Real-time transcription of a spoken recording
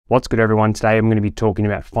What's good everyone? Today I'm going to be talking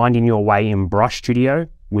about finding your way in Brush Studio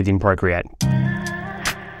within Procreate.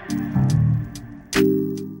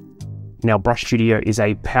 Now, Brush Studio is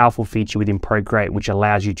a powerful feature within Procreate which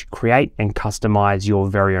allows you to create and customize your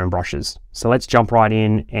very own brushes. So let's jump right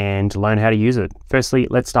in and learn how to use it. Firstly,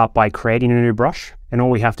 let's start by creating a new brush. And all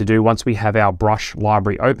we have to do once we have our brush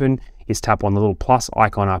library open is tap on the little plus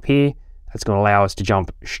icon up here. That's going to allow us to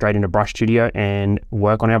jump straight into Brush Studio and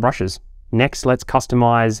work on our brushes. Next, let's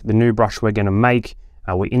customize the new brush we're going to make.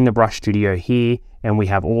 We're in the Brush Studio here, and we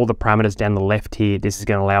have all the parameters down the left here. This is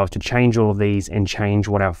going to allow us to change all of these and change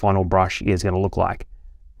what our final brush is going to look like.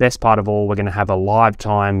 Best part of all, we're going to have a live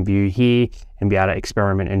time view here and be able to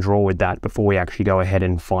experiment and draw with that before we actually go ahead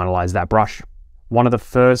and finalize that brush. One of the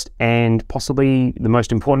first and possibly the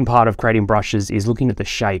most important part of creating brushes is looking at the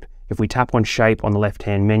shape. If we tap on shape on the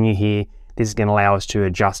left-hand menu here, this is going to allow us to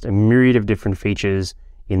adjust a myriad of different features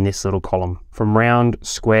in this little column. From round,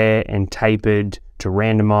 square, and tapered to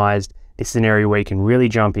randomized, this is an area where you can really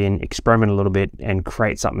jump in, experiment a little bit, and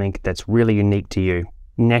create something that's really unique to you.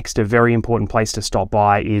 Next, a very important place to stop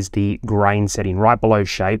by is the grain setting right below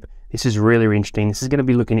shape. This is really interesting. This is going to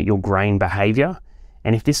be looking at your grain behavior.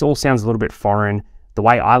 And if this all sounds a little bit foreign, the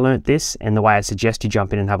way I learned this and the way I suggest you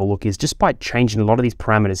jump in and have a look is just by changing a lot of these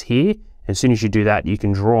parameters here. As soon as you do that, you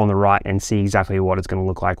can draw on the right and see exactly what it's going to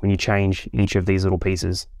look like when you change each of these little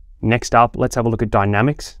pieces. Next up, let's have a look at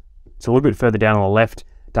dynamics. So a little bit further down on the left,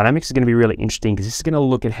 dynamics is going to be really interesting because this is going to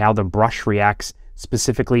look at how the brush reacts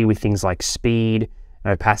specifically with things like speed,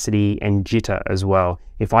 opacity, and jitter as well.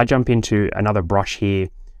 If I jump into another brush here,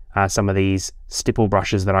 some of these stipple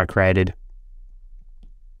brushes that I created,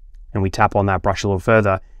 and we tap on that brush a little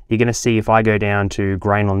further, you're going to see if I go down to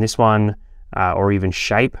grain on this one, or even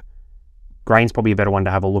shape, grain's probably a better one to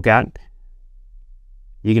have a look at.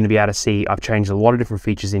 You're going to be able to see I've changed a lot of different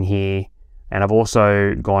features in here, and I've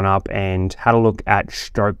also gone up and had a look at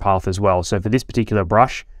stroke path as well. So for this particular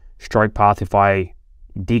brush, stroke path, if I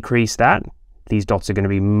decrease that, these dots are going to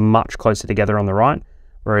be much closer together on the right,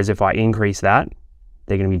 whereas if I increase that,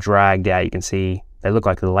 they're going to be dragged out. You can see they look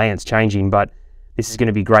like the layout's changing, but this is going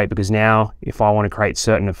to be great because now if I want to create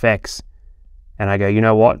certain effects and I go, you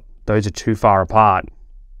know what, those are too far apart,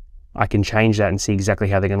 I can change that and see exactly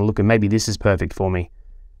how they're going to look, and maybe this is perfect for me.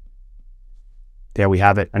 There we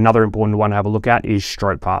have it. Another important one to have a look at is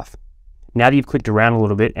stroke path. Now that you've clicked around a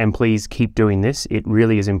little bit, and please keep doing this, it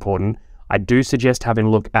really is important, I do suggest having a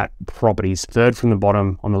look at properties, third from the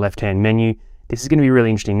bottom on the left-hand menu. This is going to be really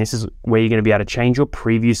interesting. This is where you're going to be able to change your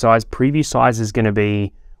preview size. Preview size is going to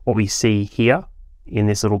be what we see here in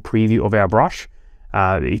this little preview of our brush.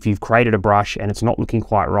 If you've created a brush and it's not looking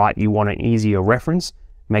quite right, you want an easier reference,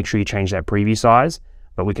 make sure you change that preview size.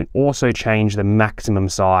 But we can also change the maximum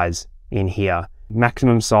size in here.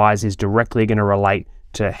 Maximum size is directly going to relate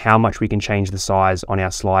to how much we can change the size on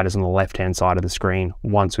our sliders on the left-hand side of the screen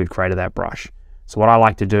once we've created that brush. So what I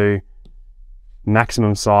like to do,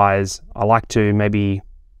 maximum size, I like to maybe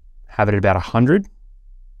have it at about 100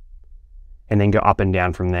 and then go up and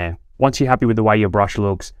down from there. Once you're happy with the way your brush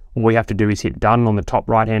looks, all we have to do is hit done on the top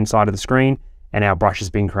right-hand side of the screen and our brush has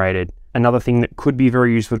been created. Another thing that could be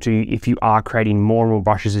very useful to you if you are creating more and more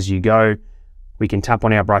brushes as you go, we can tap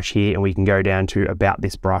on our brush here and we can go down to about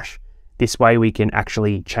this brush. This way we can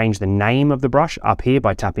actually change the name of the brush up here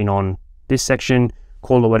by tapping on this section,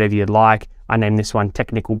 call it whatever you'd like. I name this one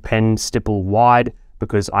Technical Pen Stipple Wide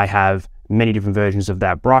because I have many different versions of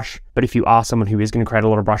that brush. But if you are someone who is going to create a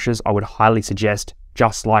lot of brushes, I would highly suggest,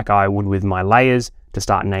 just like I would with my layers, to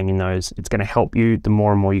start naming those. It's going to help you the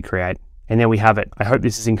more and more you create. And there we have it. I hope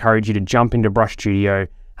this has encouraged you to jump into Brush Studio,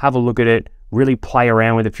 have a look at it, really play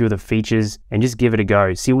around with a few of the features and just give it a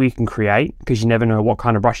go. See what you can create because you never know what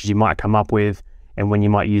kind of brushes you might come up with and when you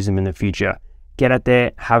might use them in the future. Get out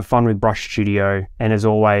there, have fun with Brush Studio. And as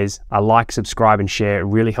always, I like, subscribe and share. It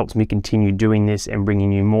really helps me continue doing this and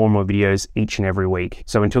bringing you more and more videos each and every week.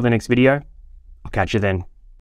 So until the next video, I'll catch you then.